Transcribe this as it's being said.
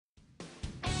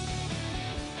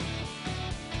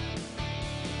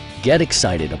Get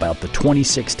excited about the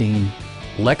 2016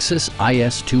 Lexus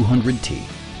IS 200T.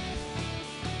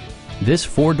 This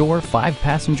four-door,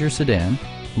 five-passenger sedan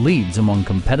leads among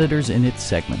competitors in its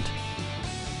segment.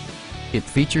 It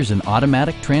features an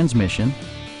automatic transmission,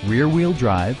 rear-wheel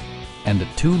drive, and a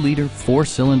 2-liter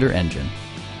four-cylinder engine.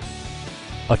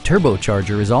 A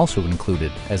turbocharger is also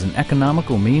included as an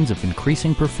economical means of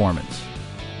increasing performance.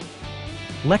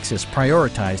 Lexus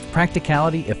prioritized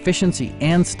practicality, efficiency,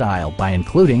 and style by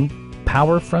including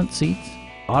power front seats,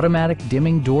 automatic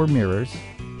dimming door mirrors,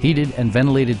 heated and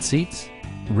ventilated seats,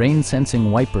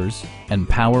 rain-sensing wipers, and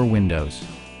power windows.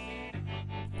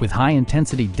 With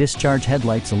high-intensity discharge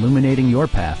headlights illuminating your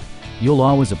path, you'll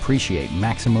always appreciate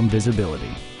maximum visibility.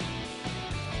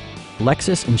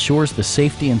 Lexus ensures the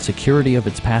safety and security of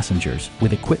its passengers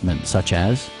with equipment such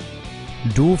as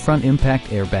dual front impact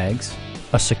airbags,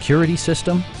 a security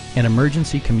system, an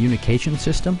emergency communication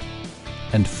system,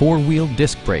 and four-wheel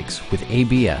disc brakes with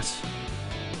ABS.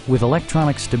 With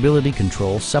electronic stability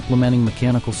control supplementing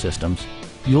mechanical systems,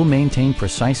 you'll maintain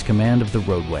precise command of the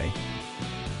roadway.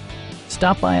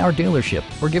 Stop by our dealership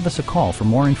or give us a call for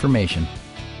more information.